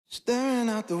Staring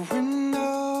out the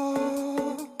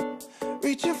window,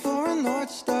 reaching for a North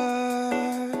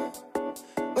Star,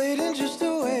 waiting just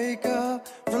to wake up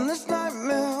from this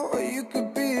nightmare where you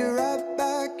could be right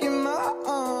back in my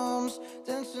arms,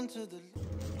 dancing to the...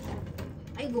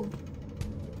 아이고.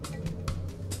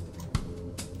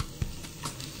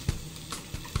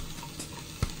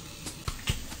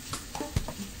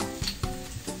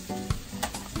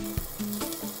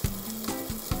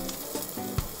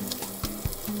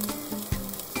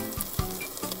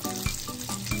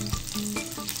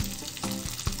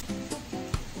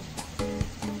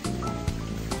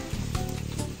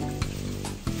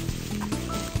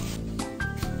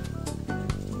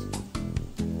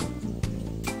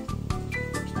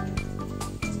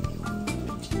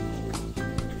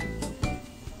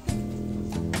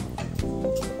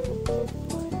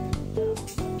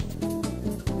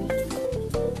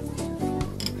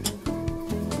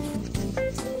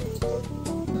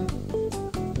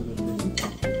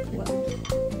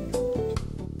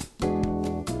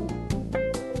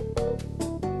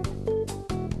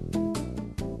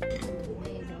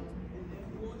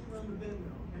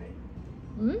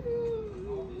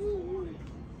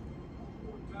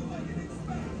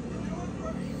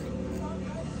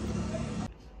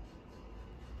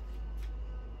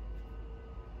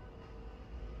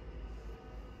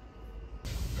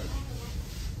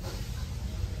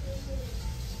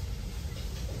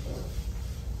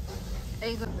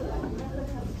 이거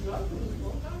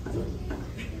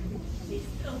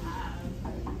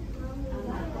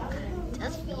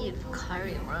just eat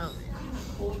curry roll.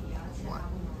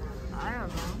 I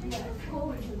don't know.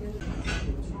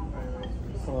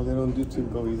 Oh, they don't do too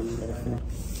go either, I think.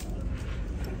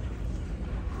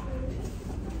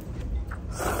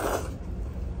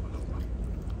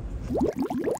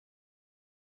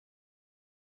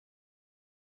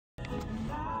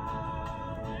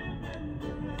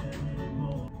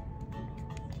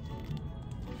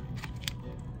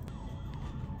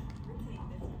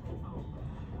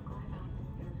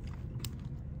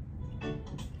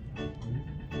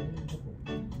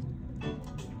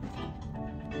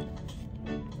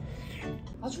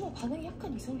 아줌마 반응이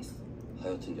약간 이상했어.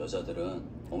 하여튼 여자들은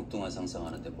엉뚱한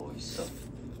상상하는데 뭐 있어?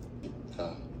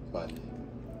 자, 많이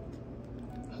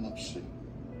한없이.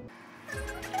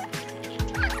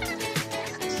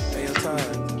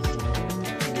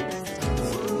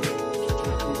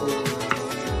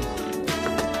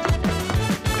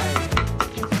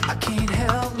 I can't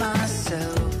help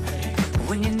myself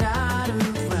when you're not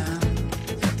around.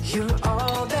 You're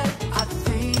all that I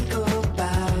think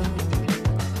about.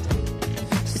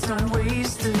 It's not a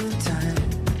waste of time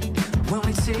when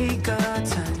we take our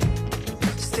time.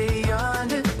 Stay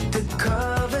under the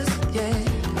covers, yeah.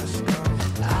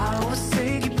 I always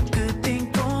say keep a good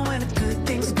thing going when a good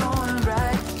thing's going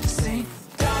right. Say,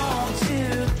 don't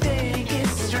you think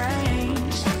it's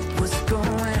strange what's going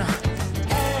on?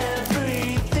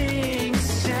 Everything's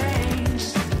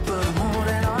changed, but I'm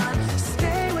holding on.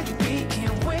 Stay with me,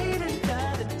 can't wait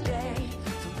another day.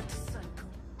 Don't let the sun come.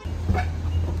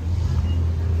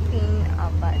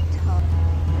 Peanut butter.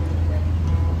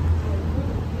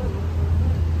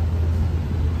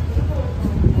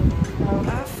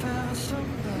 I found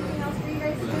somebody.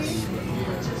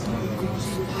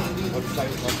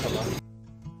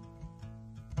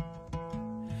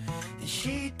 And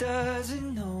she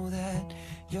doesn't know that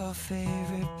your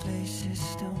favorite place is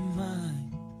still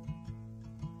mine.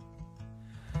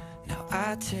 Now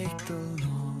I take the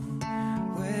long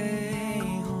way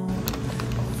home,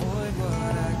 avoid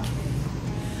what I can't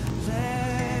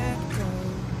let go.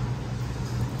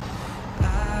 I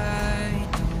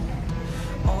don't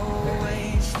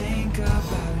always think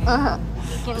about you.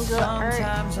 Can go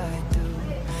Sometimes I do,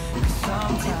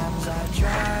 sometimes I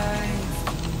drive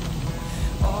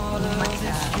through all of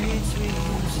the streets we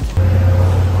used to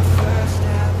on First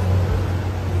Avenue.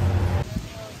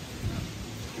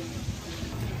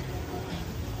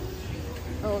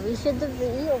 Oh, we should be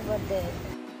over there.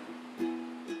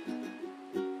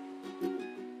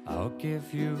 I'll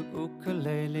give you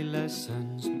ukulele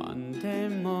lessons Monday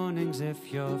mornings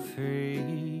if you're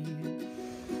free.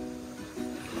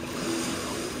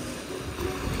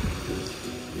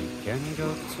 We can go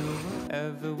to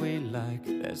wherever we like.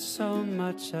 There's so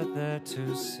much out there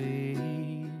to see.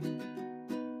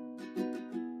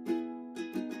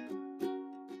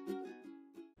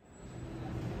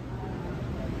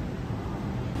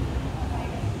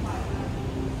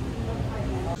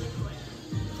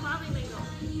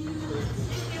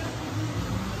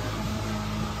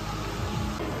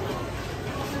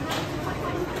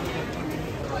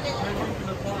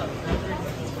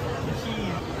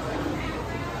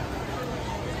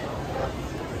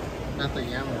 Not the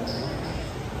yam one.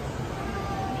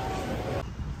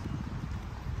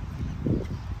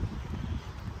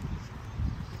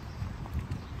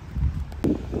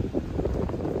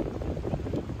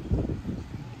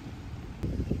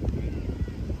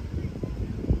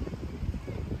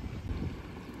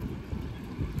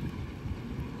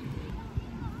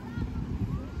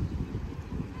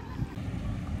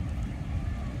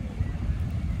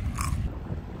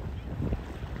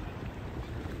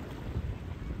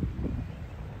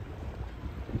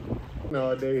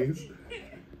 Nowadays.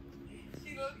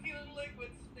 She look like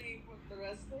what's the name of the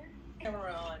wrestler?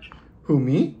 Camera on. Who,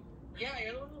 me? Yeah,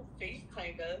 your little face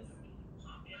kind of.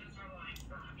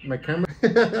 My camera?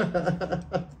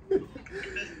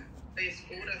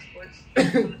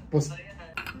 Pues,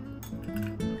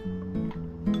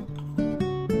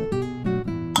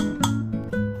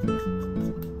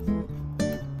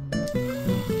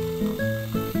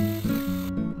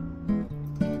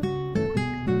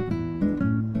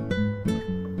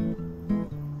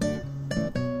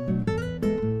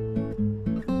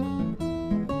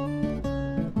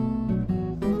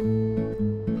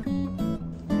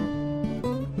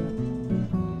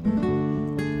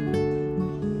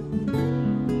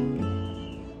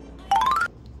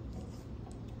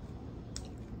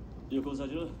 여권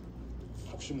사진은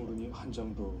혹시 모르니 한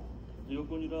장도.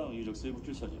 여권이랑 이적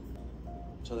세부킬 사진.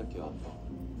 전할게요.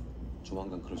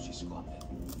 조만간 그럴 수 있을 것 같아.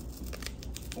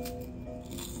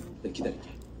 네, 기다릴게.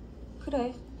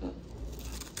 그래.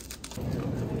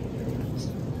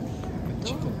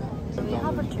 Do we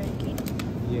have a turkey?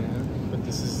 Yeah, but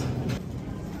this is.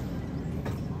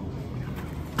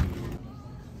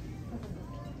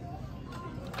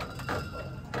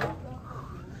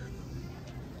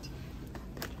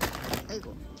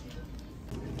 아이고.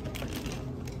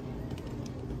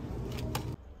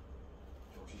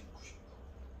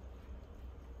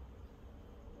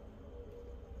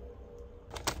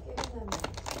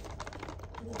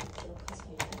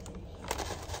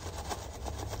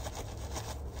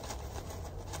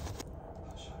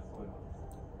 다시 할 거야.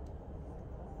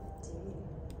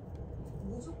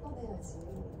 무조건 해야지.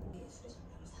 예술의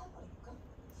장난을 사버릴까?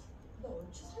 근데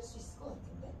얼추 살 수 있을 것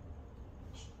같은데?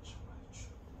 진짜 많이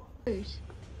주는 거.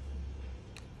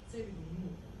 쌤이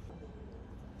너무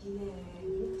니네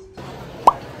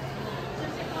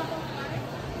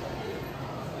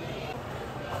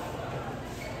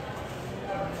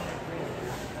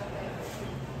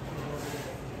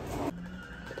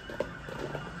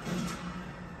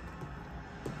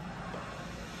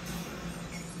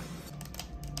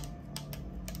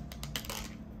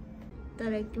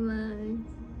Itadakimasu.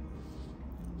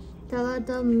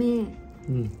 Tagatame.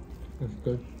 That's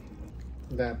good.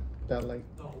 That like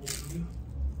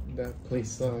that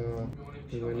place.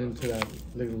 We went into that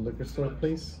little liquor store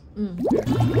place. Yeah.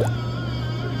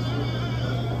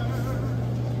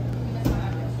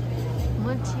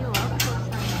 Mochi waffle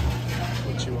sandwich.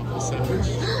 What you want for sandwich?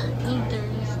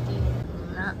 Interesting.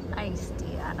 Not iced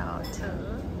tea at all, too.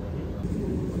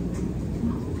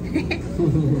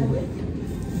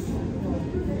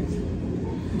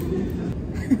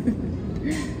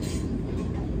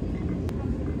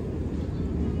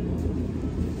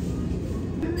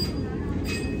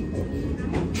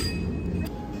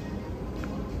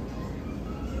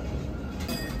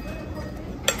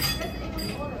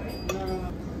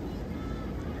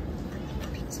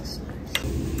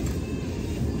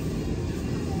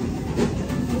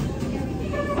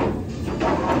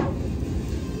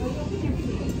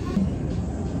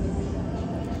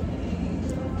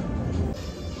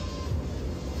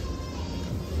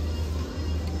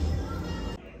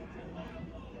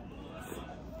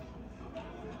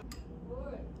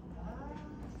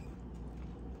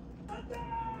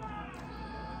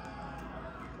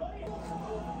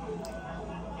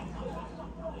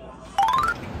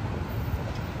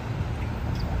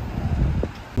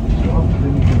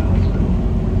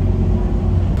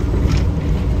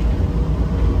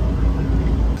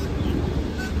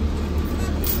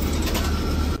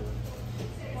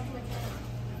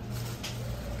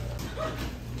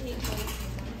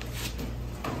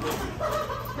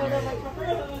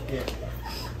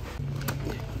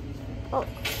 Oh.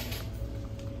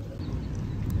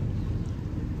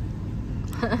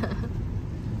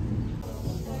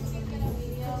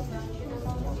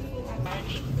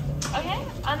 Okay,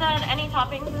 and then any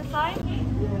toppings inside?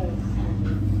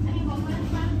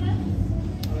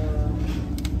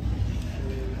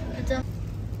 It's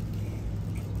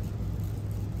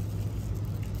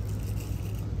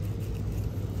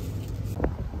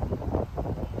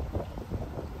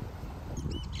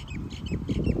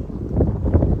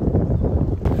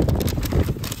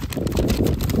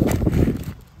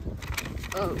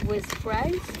with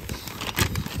fries.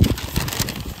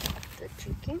 The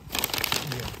chicken.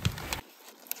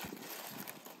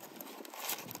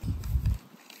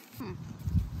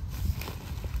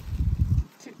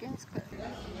 Chicken's good.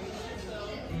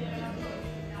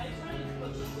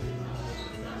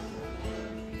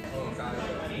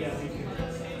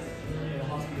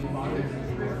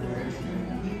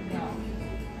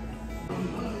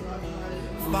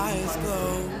 Fires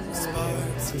glow,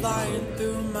 sparks flying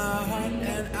through my heart,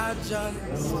 and I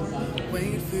just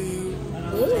wait for you.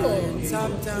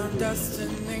 Top down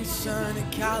destination in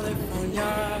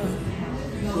California.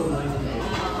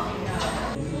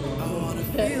 I wanna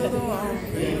feel the warm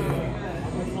breeze,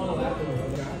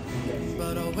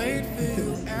 but I'll wait for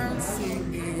you and see.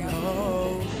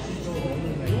 Oh,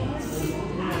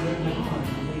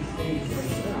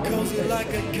 cozy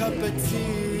like a cup of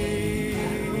tea,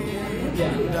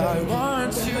 and I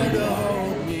want you to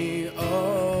hold me.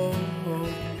 Oh,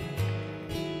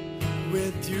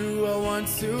 with you I want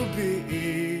to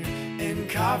be in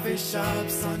coffee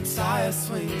shops, on tire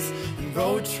swings, and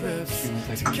road trips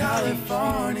to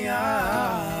California.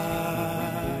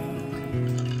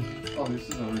 Oh, this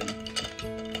is already.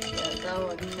 Yeah, that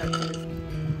one chocolate.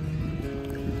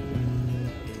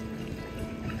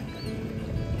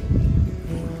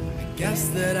 Guess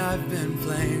that I've been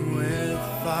playing with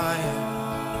fire.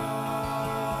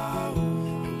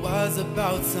 It was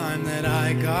about time that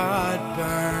I got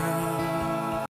burned.